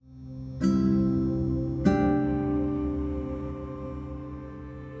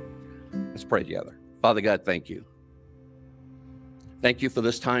Let's pray together. Father God, thank you. Thank you for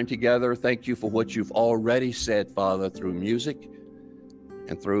this time together. Thank you for what you've already said, Father, through music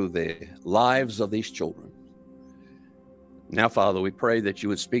and through the lives of these children. Now, Father, we pray that you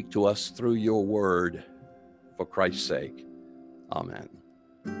would speak to us through your word for Christ's sake. Amen.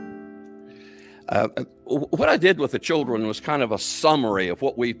 What I did with the children was kind of a summary of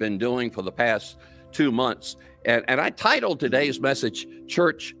what we've been doing for the past 2 months. And I titled today's message,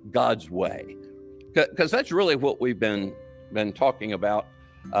 Church God's Way, because that's really what we've been talking about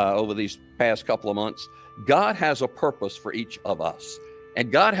over these past couple of months. God has a purpose for each of us,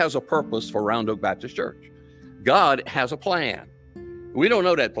 and God has a purpose for Round Oak Baptist Church. God has a plan. We don't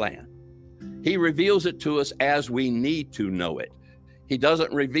know that plan. He reveals it to us as we need to know it. He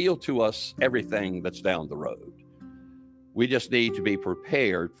doesn't reveal to us everything that's down the road. We just need to be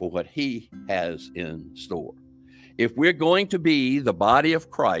prepared for what he has in store. If we're going to be the body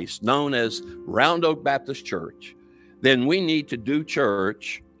of Christ, known as Round Oak Baptist Church, then we need to do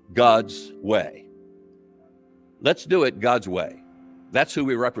church God's way. Let's do it God's way. That's who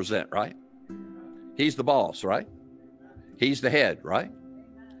we represent, right? He's the boss, right? He's the head, right?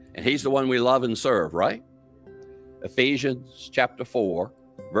 And he's the one we love and serve, right? Ephesians chapter 4,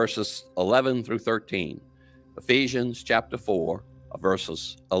 verses 11 through 13. Ephesians chapter 4,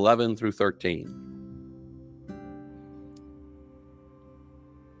 verses 11 through 13.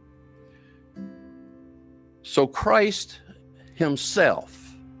 So Christ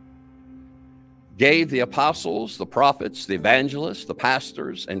himself gave the apostles, the prophets, the evangelists, the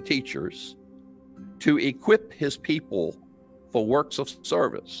pastors, and teachers to equip his people for works of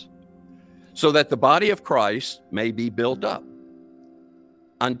service, so that the body of Christ may be built up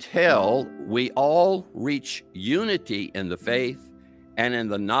until we all reach unity in the faith and in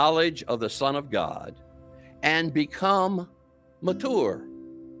the knowledge of the Son of God and become mature,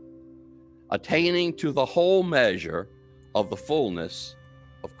 attaining to the whole measure of the fullness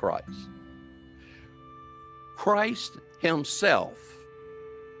of Christ. Christ himself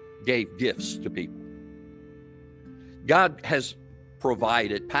gave gifts to people. God has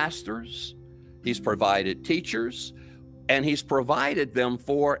provided pastors, he's provided teachers, and he's provided them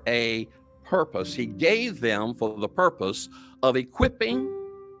for a purpose. He gave them for the purpose of equipping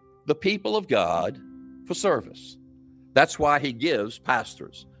the people of God for service. That's why he gives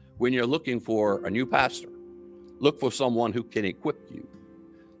pastors. When you're looking for a new pastor, look for someone who can equip you.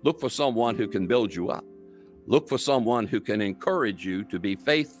 Look for someone who can build you up. Look for someone who can encourage you to be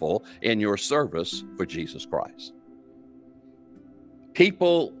faithful in your service for Jesus Christ.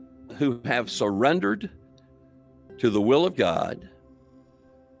 People who have surrendered to the will of God,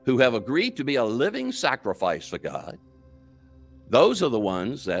 who have agreed to be a living sacrifice for God, those are the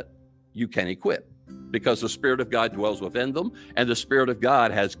ones that you can equip, because the Spirit of God dwells within them, and the Spirit of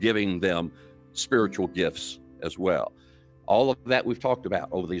God has given them spiritual gifts as well. All of that we've talked about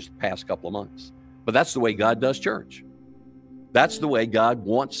over these past couple of months. But that's the way God does church. That's the way God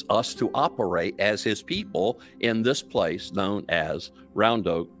wants us to operate as his people in this place known as Round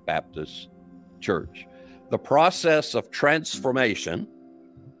Oak Baptist Church. The process of transformation,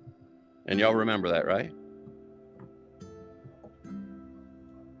 and y'all remember that, right?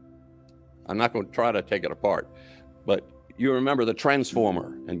 I'm not going to try to take it apart, but you remember the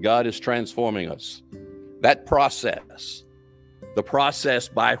transformer, and God is transforming us. That process, the process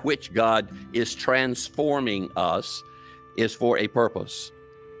by which God is transforming us, is for a purpose.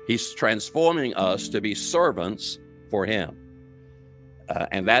 He's transforming us to be servants for him.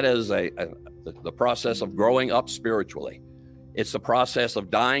 And that is the process of growing up spiritually. It's the process of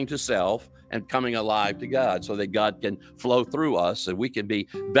dying to self and coming alive to God, so that God can flow through us and we can be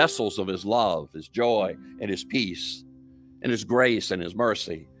vessels of his love, his joy, and his peace, and his grace and his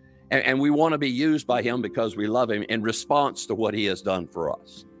mercy. And we want to be used by him because we love him in response to what he has done for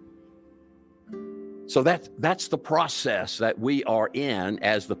us. So that's the process that we are in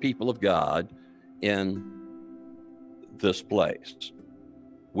as the people of God in this place.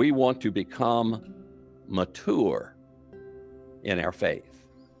 We want to become mature in our faith.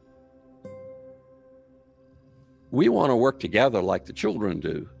 We want to work together like the children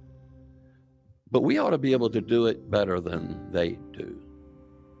do, but we ought to be able to do it better than they do.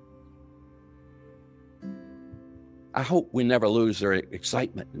 I hope we never lose their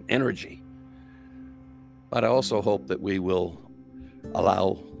excitement and energy, but I also hope that we will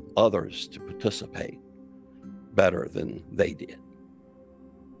allow others to participate better than they did,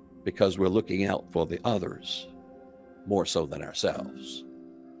 because we're looking out for the others more so than ourselves.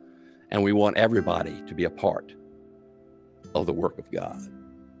 And we want everybody to be a part of the work of God.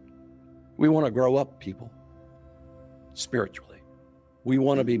 We want to grow up, people, spiritually. We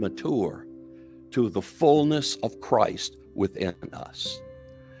want to be mature to the fullness of Christ within us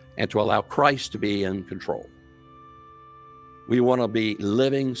and to allow Christ to be in control. We want to be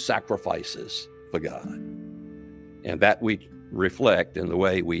living sacrifices for God, and that we reflect in the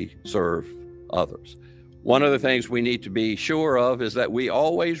way we serve others. One of the things we need to be sure of is that we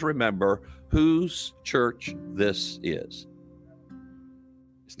always remember whose church this is.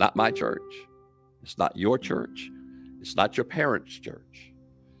 It's not my church. It's not your church. It's not your parents' church.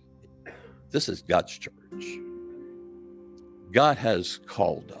 This is God's church. God has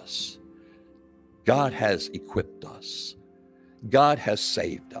called us. God has equipped us. God has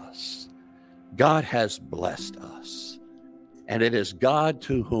saved us. God has blessed us. And it is God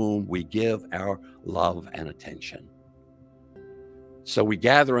to whom we give our love and attention. So we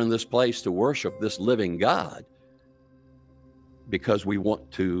gather in this place to worship this living God because we want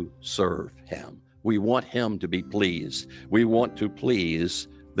to serve him. We want him to be pleased. We want to please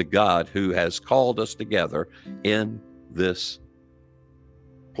the God who has called us together in this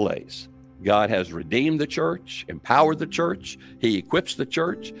place. God has redeemed the church, empowered the church, he equips the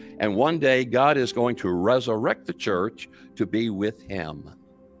church, and one day God is going to resurrect the church to be with him.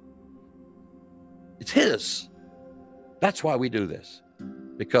 It's his. That's why we do this,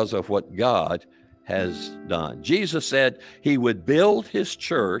 because of what God has done. Jesus said he would build his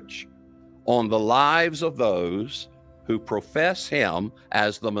church on the lives of those who profess him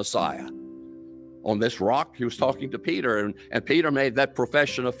as the Messiah. On this rock, he was talking to Peter, and Peter made that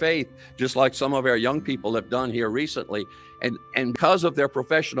profession of faith, just like some of our young people have done here recently. And because of their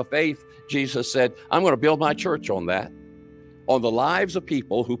profession of faith, Jesus said, I'm going to build my church on that, on the lives of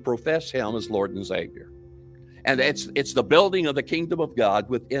people who profess him as Lord and Savior. And it's the building of the kingdom of God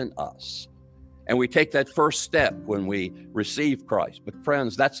within us. And we take that first step when we receive Christ. But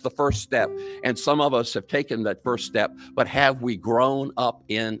friends, that's the first step. And some of us have taken that first step, but have we grown up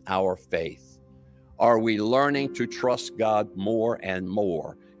in our faith? Are we learning to trust God more and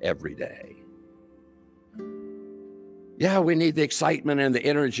more every day? Yeah, we need the excitement and the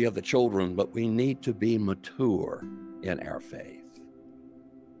energy of the children, but we need to be mature in our faith.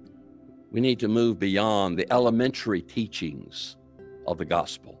 We need to move beyond the elementary teachings of the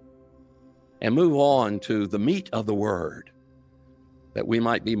gospel and move on to the meat of the word, that we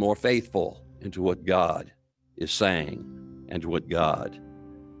might be more faithful into what God is saying and to what God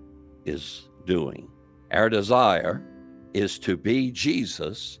is doing. Our desire is to be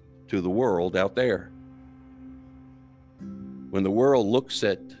Jesus to the world out there. When the world looks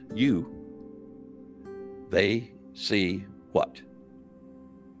at you, they see what?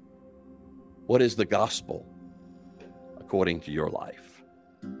 What is the gospel according to your life?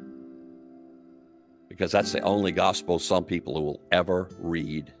 Because that's the only gospel some people will ever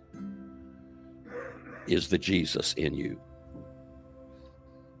read, is the Jesus in you.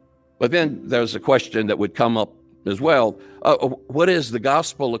 But then there's a question that would come up as well. What is the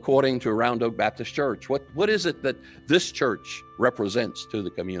gospel according to Round Oak Baptist Church? What is it that this church represents to the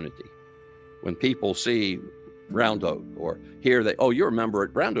community? When people see Round Oak or hear that, oh, you're a member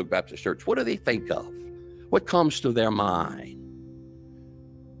at Round Oak Baptist Church, what do they think of? What comes to their mind?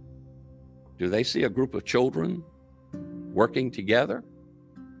 Do they see a group of children working together?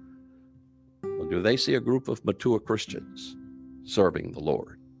 Or do they see a group of mature Christians serving the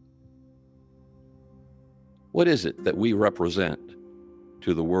Lord? What is it that we represent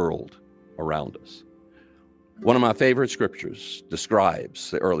to the world around us? One of my favorite scriptures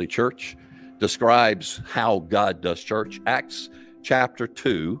describes the early church, describes how God does church. Acts chapter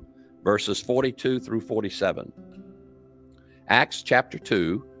 2, verses 42 through 47. Acts chapter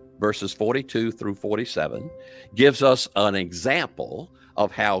 2, verses 42 through 47 gives us an example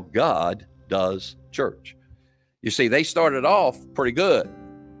of how God does church. You see, they started off pretty good.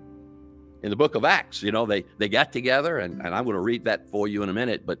 In the book of Acts, you know, they got together, and I'm going to read that for you in a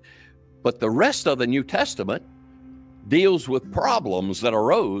minute, but the rest of the New Testament deals with problems that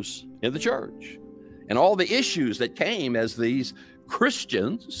arose in the church and all the issues that came as these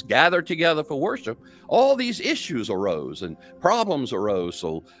Christians gathered together for worship. All these issues arose and problems arose.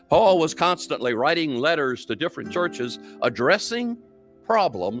 So Paul was constantly writing letters to different churches addressing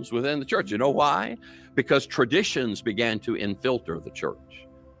problems within the church. You know why? Because traditions began to infiltrate the church.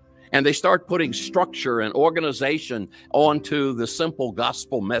 And they start putting structure and organization onto the simple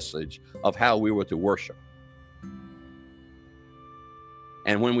gospel message of how we were to worship.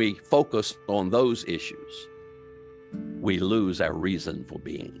 And when we focus on those issues, we lose our reason for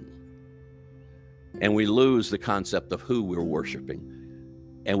being. And we lose the concept of who we're worshiping.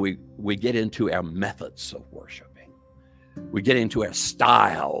 And we get into our methods of worshiping. We get into our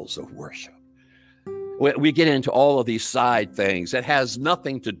styles of worship. We get into all of these side things that has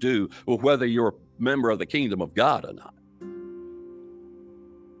nothing to do with whether you're member of the kingdom of God or not.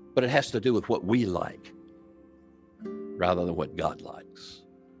 But it has to do with what we like rather than what God likes.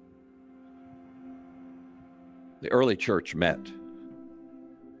 The early church met.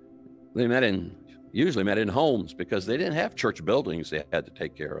 They usually met in homes because they didn't have church buildings they had to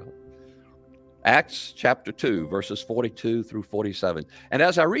take care of. Acts chapter 2, verses 42 through 47. And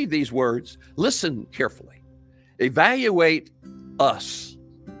as I read these words, listen carefully. Evaluate us.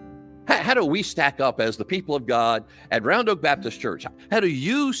 How do we stack up as the people of God at Round Oak Baptist Church? How do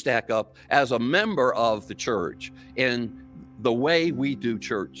you stack up as a member of the church in the way we do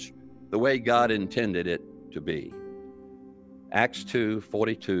church, the way God intended it to be? Acts 2,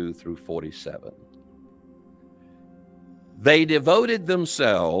 42 through 47. They devoted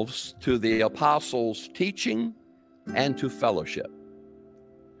themselves to the apostles' teaching and to fellowship,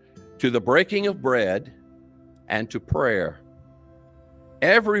 to the breaking of bread and to prayer.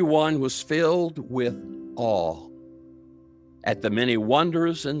 Everyone was filled with awe at the many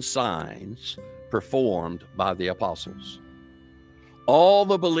wonders and signs performed by the apostles. All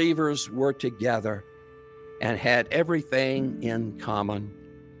the believers were together and had everything in common.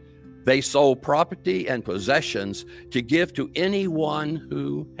 They sold property and possessions to give to anyone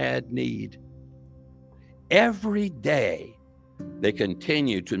who had need. Every day, they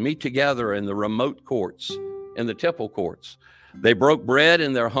continued to meet together in the remote courts, in the temple courts. They broke bread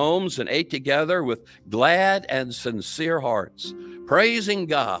in their homes and ate together with glad and sincere hearts, praising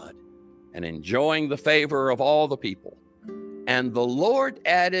God and enjoying the favor of all the people. And the Lord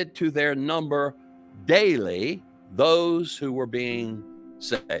added to their number daily those who were being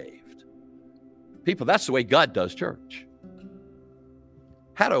saved. People, that's the way God does church.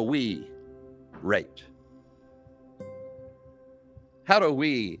 How do we rate? How do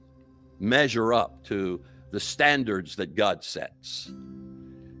we measure up to the standards that God sets?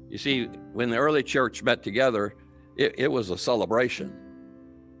 You see, when the early church met together, it was a celebration.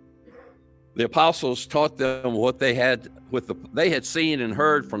 The apostles taught them what they had seen and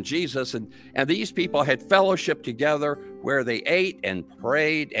heard from Jesus, and these people had fellowship together where they ate and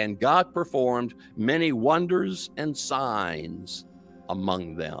prayed, and God performed many wonders and signs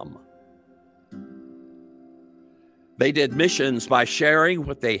among them. They did missions by sharing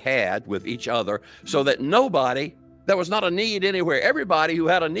what they had with each other so that there was not a need anywhere. Everybody who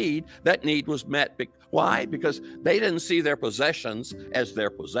had a need, that need was met. Why? Because they didn't see their possessions as their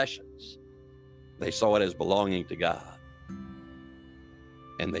possessions. They saw it as belonging to God,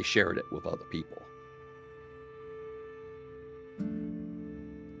 and they shared it with other people.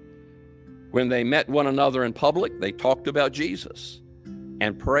 When they met one another in public, they talked about Jesus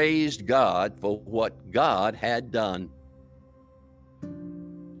and praised God for what God had done.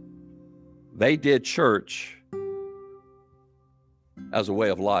 They did church as a way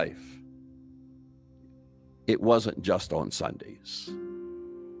of life. It wasn't just on Sundays.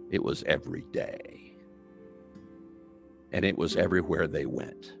 It was every day. And it was everywhere they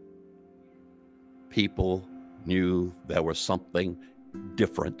went. People knew there was something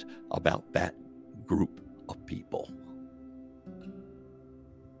different about that group of people.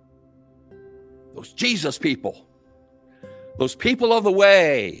 Those Jesus people, those people of the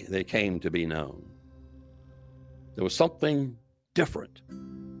way, they came to be known. There was something different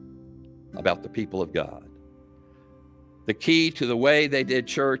about the people of God. The key to the way they did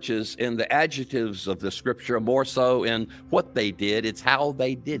church is in the adjectives of the scripture, more so in what they did. It's how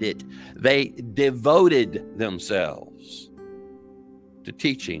they did it. They devoted themselves to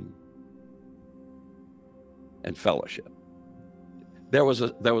teaching and fellowship. There was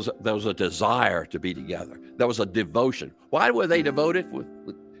a desire to be together. There was a devotion. Why were they devoted?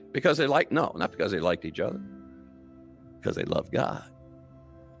 Because they liked? No, not because they liked each other. Because they loved God.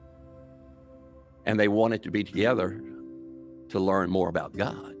 And they wanted to be together to learn more about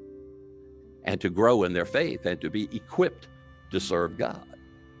God and to grow in their faith and to be equipped to serve God.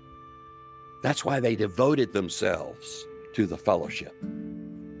 That's why they devoted themselves to the fellowship.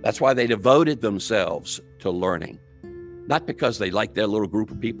 That's why they devoted themselves to learning, not because they liked their little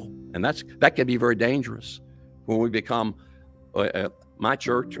group of people. And that can be very dangerous when we become my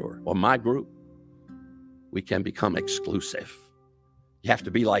church or my group. We can become exclusive. You have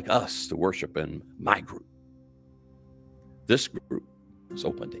to be like us to worship in my group. This group is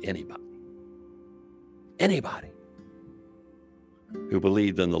open to anybody who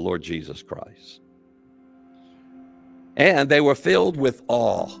believed in the Lord Jesus Christ. And they were filled with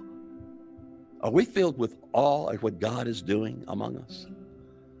awe. Are we filled with awe at what God is doing among us?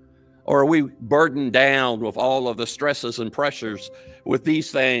 Or are we burdened down with all of the stresses and pressures with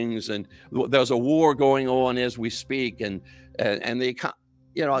these things? And there's a war going on as we speak, and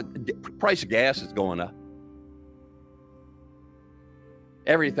You know, price of gas is going up.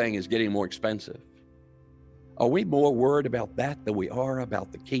 Everything is getting more expensive. Are we more worried about that than we are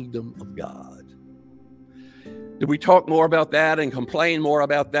about the kingdom of God? Do we talk more about that and complain more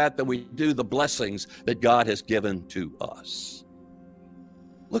about that than we do the blessings that God has given to us?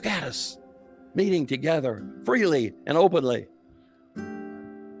 Look at us, meeting together freely and openly.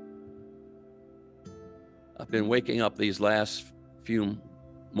 I've been waking up these last few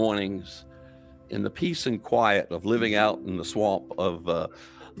mornings in the peace and quiet of living out in the swamp of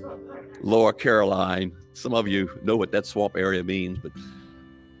Lower Caroline. Some of you know what that swamp area means,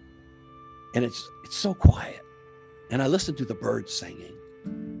 and it's so quiet. And I listen to the birds singing.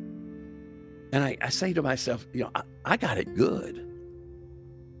 And I say to myself, you know, I got it good.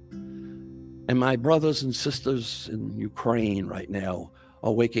 And my brothers and sisters in Ukraine right now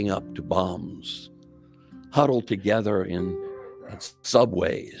are waking up to bombs, huddled together in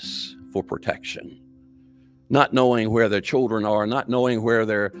subways for protection, not knowing where their children are, not knowing where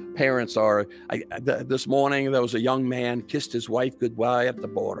their parents are. This morning, there was a young man, kissed his wife goodbye at the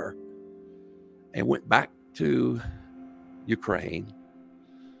border and went back to Ukraine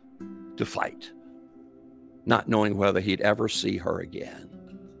to fight, not knowing whether he'd ever see her again.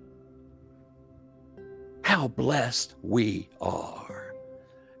 How blessed we are.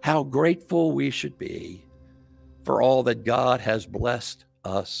 How grateful we should be for all that God has blessed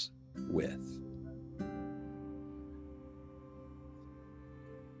us with.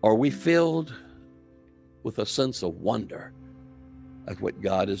 Are we filled with a sense of wonder at what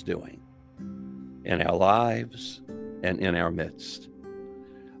God is doing in our lives and in our midst?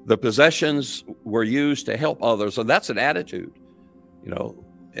 The possessions were used to help others, and that's an attitude. You know,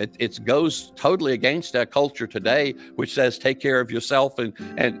 it goes totally against our culture today, which says take care of yourself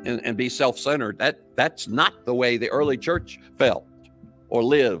and be self-centered. That's not the way the early church felt or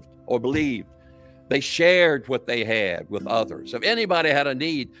lived or believed. They shared what they had with others. If anybody had a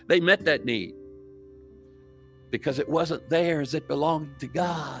need, they met that need because it wasn't theirs, it belonged to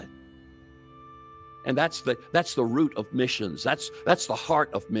God. And that's the root of missions. That's the heart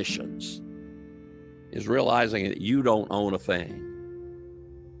of missions, is realizing that you don't own a thing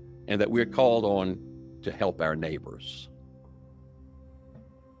and that we're called on to help our neighbors.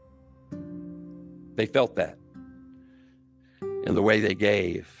 They felt that in the way they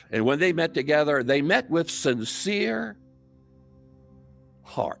gave. And when they met together, they met with sincere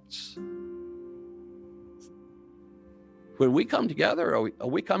hearts. When we come together, are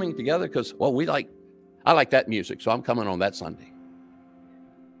we coming together because, well, I like that music, so I'm coming on that Sunday.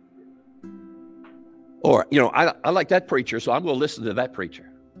 Or, you know, I like that preacher, so I'm going to listen to that preacher.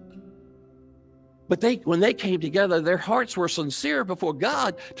 But when they came together, their hearts were sincere before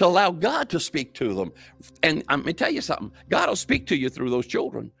God to allow God to speak to them. And I'm going to tell you something. God will speak to you through those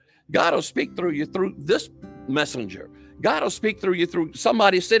children. God will speak through you through this messenger. God will speak through you through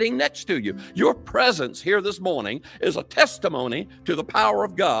somebody sitting next to you. Your presence here this morning is a testimony to the power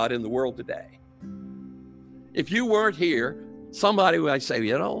of God in the world today. If you weren't here, somebody would say,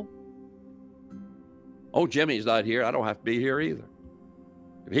 you know, oh, Jimmy's not here. I don't have to be here either.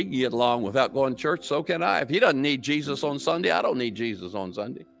 If he can get along without going to church, so can I. If he doesn't need Jesus on Sunday, I don't need Jesus on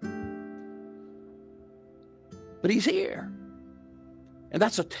Sunday. But he's here. And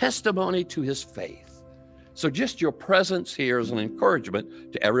that's a testimony to his faith. So just your presence here is an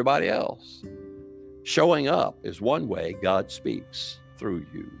encouragement to everybody else. Showing up is one way God speaks through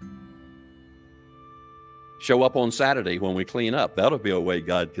you. Show up on Saturday when we clean up. That'll be a way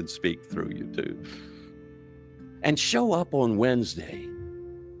God can speak through you too. And show up on Wednesday,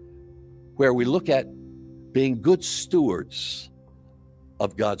 where we look at being good stewards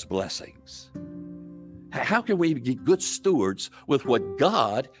of God's blessings. How can we be good stewards with what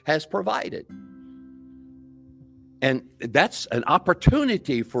God has provided? And that's an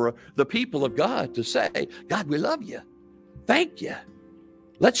opportunity for the people of God to say, God, we love you. Thank you.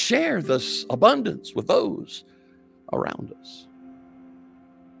 Let's share this abundance with those around us.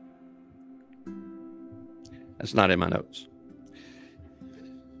 That's not in my notes.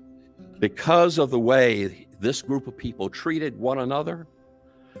 Because of the way this group of people treated one another,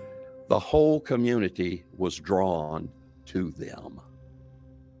 the whole community was drawn to them.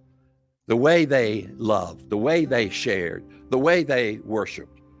 The way they loved, the way they shared, the way they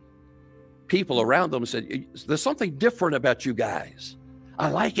worshiped. People around them said, there's something different about you guys. I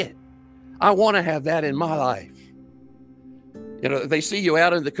like it. I want to have that in my life. You know, they see you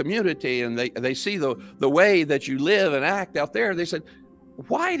out in the community and they see the way that you live and act out there. They said,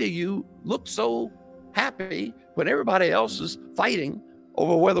 why do you look so happy when everybody else is fighting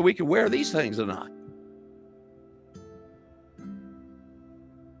over whether we can wear these things or not?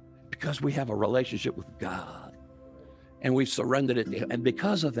 Because we have a relationship with God and we've surrendered it to Him. And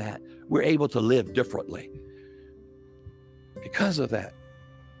because of that, we're able to live differently. Because of that,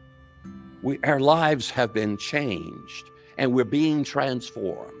 our lives have been changed and we're being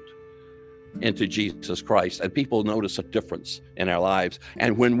transformed into Jesus Christ. And people notice a difference in our lives.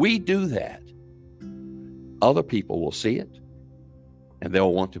 And when we do that, other people will see it and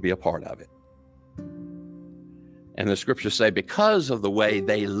they'll want to be a part of it. And the scriptures say, because of the way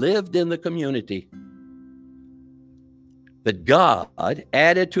they lived in the community, that God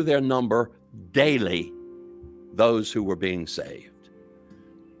added to their number daily those who were being saved.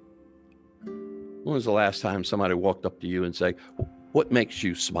 When was the last time somebody walked up to you and said, what makes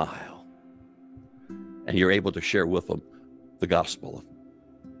you smile? And you're able to share with them the gospel.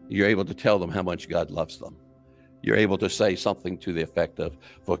 You're able to tell them how much God loves them. You're able to say something to the effect of,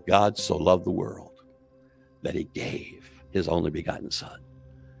 for God so loved the world that He gave His only begotten Son.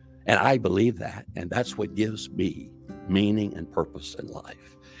 And I believe that, and that's what gives me meaning and purpose in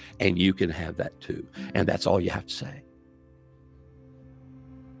life. And you can have that too. And that's all you have to say.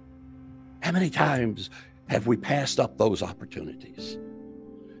 How many times have we passed up those opportunities?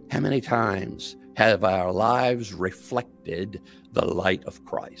 How many times have our lives reflected the light of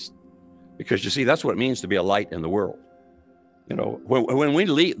Christ? Because you see, that's what it means to be a light in the world. You know, when we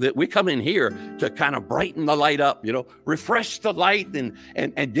leave, we come in here to kind of brighten the light up, you know, refresh the light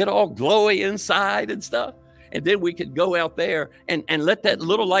and get all glowy inside and stuff. And then we could go out there and let that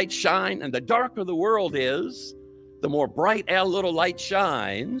little light shine. And the darker the world is, the more bright our little light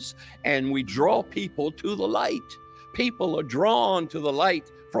shines, and we draw people to the light. People are drawn to the light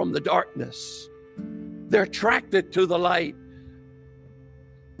from the darkness. They're attracted to the light.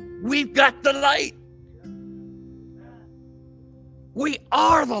 We've got the light. We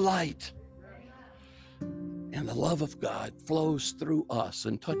are the light. And the love of God flows through us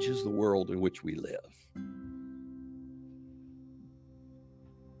and touches the world in which we live.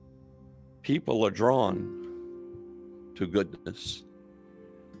 People are drawn to goodness.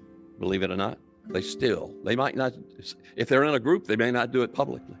 Believe it or not, they might not, if they're in a group, they may not do it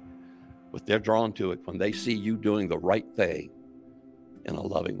publicly, but they're drawn to it when they see you doing the right thing in a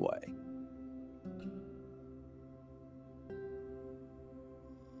loving way.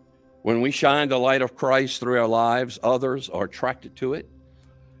 When we shine the light of Christ through our lives, others are attracted to it.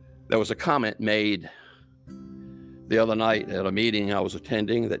 There was a comment made the other night at a meeting I was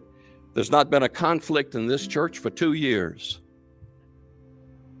attending that there's not been a conflict in this church for 2 years.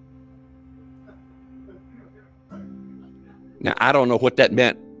 Now, I don't know what that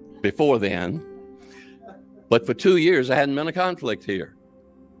meant before then, but for 2 years, there hadn't been a conflict here.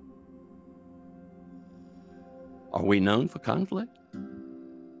 Are we known for conflict?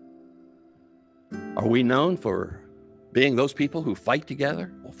 Are we known for being those people who fight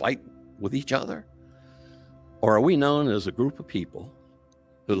together or fight with each other? Or are we known as a group of people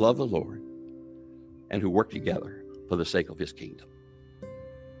who love the Lord and who work together for the sake of His kingdom?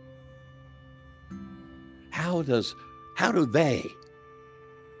 How do they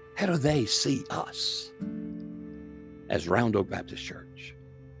see us as Round Oak Baptist Church?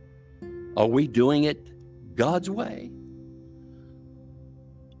 Are we doing it God's way?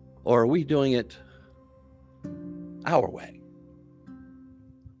 Or are we doing it our way?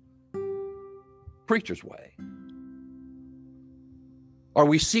 Preacher's way? Are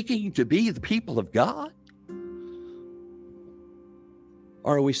we seeking to be the people of God?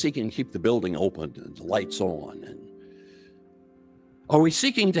 Or are we seeking to keep the building open and the lights on? And are we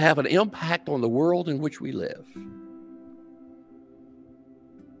seeking to have an impact on the world in which we live?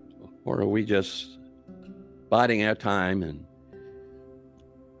 Or are we just biding our time and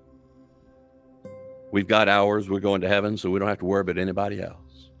we've got ours, we're going to heaven, so we don't have to worry about anybody else?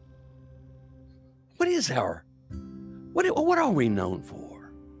 What are we known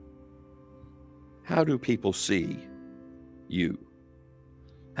for? How do people see you?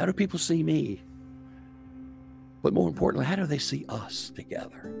 How do people see me? But more importantly, how do they see us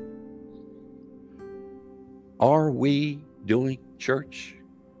together? Are we doing church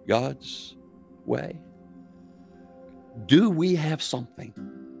God's way? Do we have something?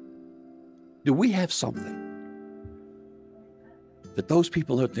 Do we have something that those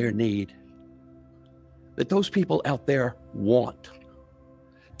people out there need? That those people out there want?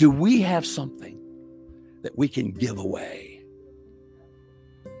 Do we have something that we can give away?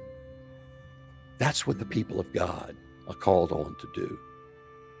 That's what the people of God are called on to do.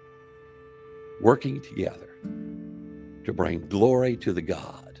 Working together to bring glory to the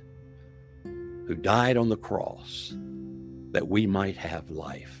God who died on the cross that we might have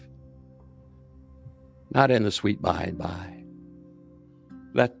life. Not in the sweet by and by,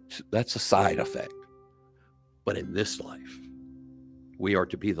 That's a side effect. But in this life, we are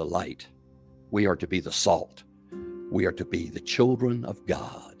to be the light. We are to be the salt. We are to be the children of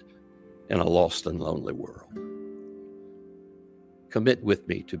God in a lost and lonely world. Commit with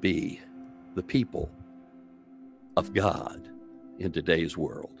me to be the people of God in today's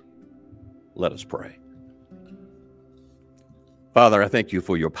world. Let us pray. Father, I thank you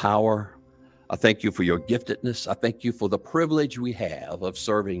for your power. I thank you for your giftedness. I thank you for the privilege we have of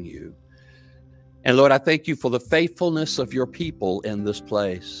serving you. And Lord, I thank you for the faithfulness of your people in this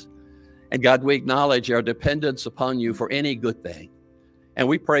place. And God, we acknowledge our dependence upon you for any good thing. And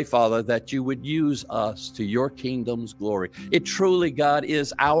we pray, Father, that you would use us to your kingdom's glory. It truly, God,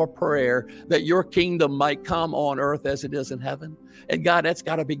 is our prayer that your kingdom might come on earth as it is in heaven. And God, that's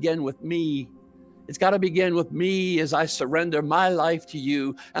got to begin with me. It's got to begin with me as I surrender my life to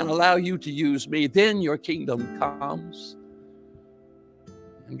you and allow you to use me. Then your kingdom comes.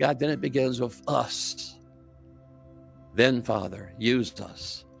 And God, then it begins with us. Then, Father, use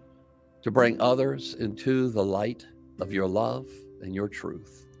us to bring others into the light of your love and your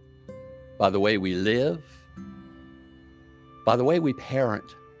truth. By the way we live, by the way we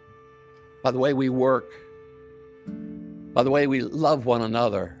parent, by the way we work, by the way we love one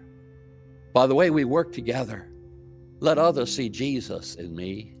another, by the way we work together. Let others see Jesus in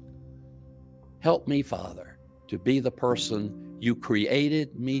me. Help me, Father, to be the person you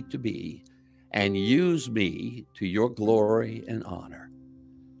created me to be, and use me to your glory and honor.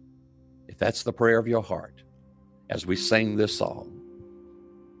 If that's the prayer of your heart, as we sing this song,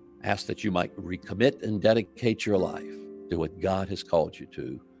 ask that you might recommit and dedicate your life to what God has called you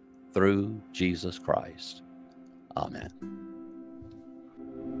to through Jesus Christ. Amen.